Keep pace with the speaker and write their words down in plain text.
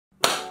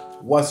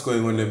What's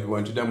going on,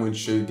 everyone? Today I'm going to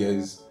show you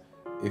guys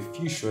a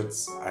few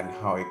shots and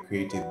how I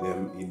created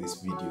them in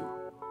this video.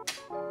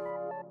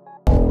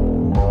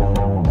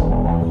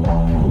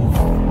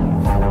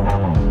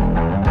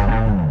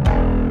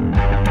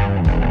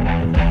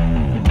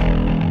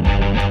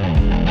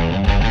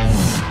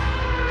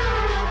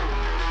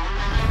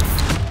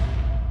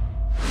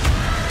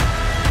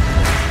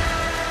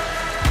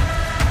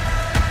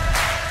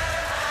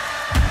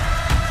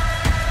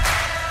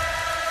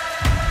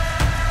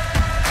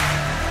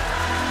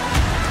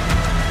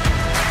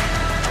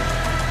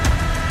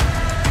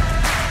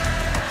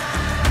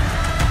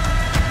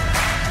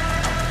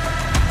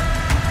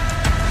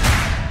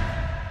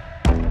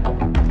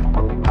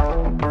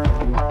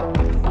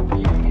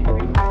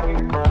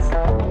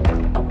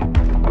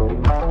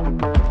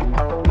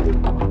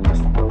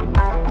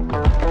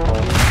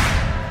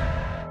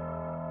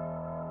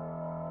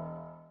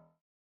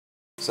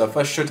 So the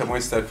first shot I'm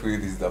going to start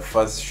with is the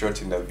first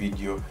shot in the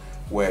video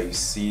where you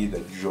see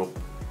the drop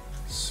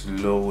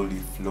slowly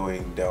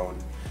flowing down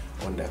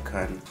on the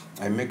can.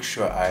 I make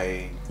sure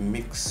I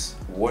mix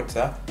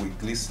water with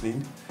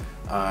glycerin.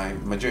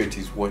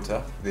 Majority is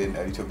water, then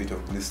a little bit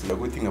of glycerin. The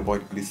good thing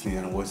about glycerin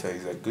and water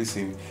is that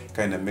glycerin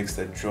kind of makes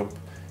the drop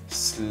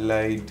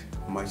slide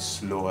much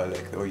slower,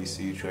 like the way you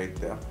see it right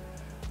there,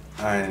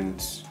 and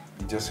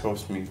it just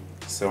helps me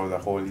sell the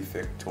whole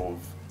effect of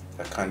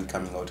the can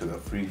coming out of the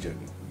fridge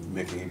and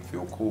making it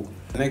feel cool.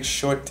 The next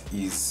shot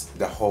is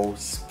the whole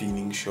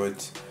spinning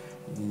shot.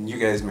 You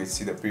guys might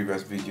see the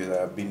previous video that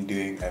I've been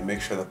doing. I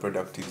make sure the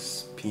product is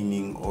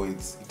spinning or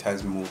it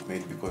has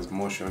movement, because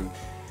motion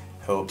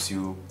helps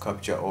you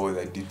capture all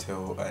the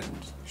detail and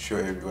show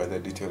every other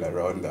detail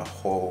around the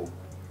whole.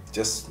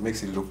 Just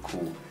makes it look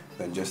cool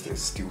than just a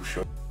still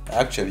shot. I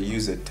actually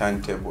use a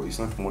turntable. It's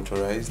not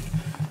motorized.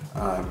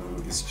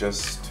 It's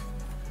just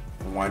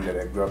one that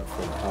I grabbed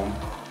from home,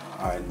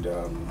 and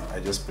I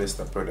just place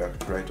the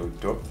product right on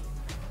top,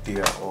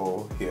 here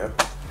or here,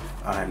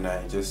 and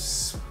I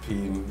just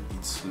spin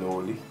it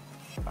slowly,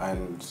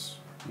 and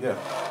yeah,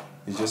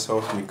 it just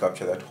helps me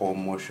capture that whole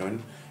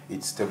motion.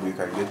 It's stable. You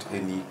can get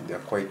any, they're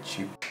quite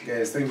cheap.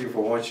 Guys, thank you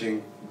for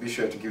watching. Be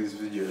sure to give this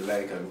video a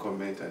like and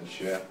comment and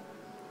share.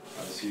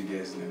 I'll see you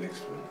guys in the next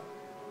one.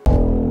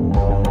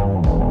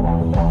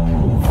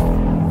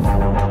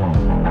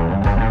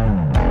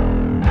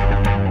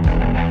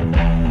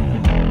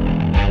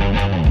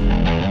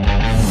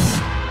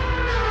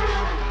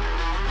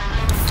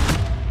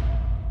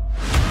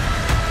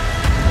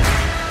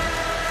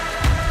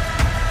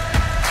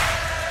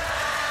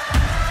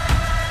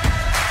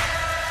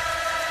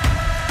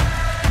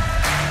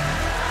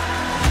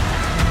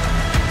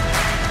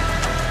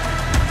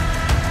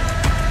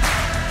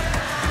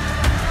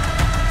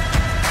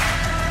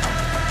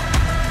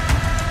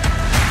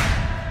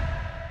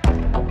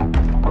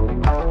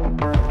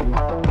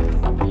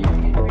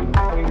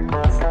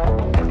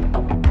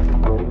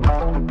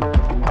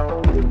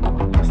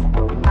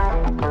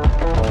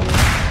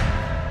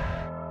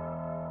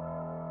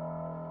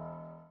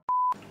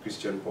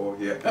 Christian Paul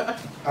here.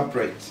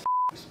 Upright.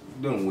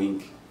 Don't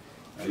wink.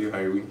 Are you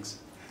Harry Winks?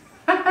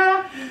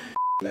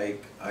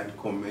 Like and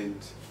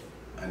comment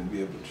and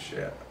be able to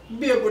share.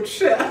 Be able to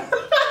share.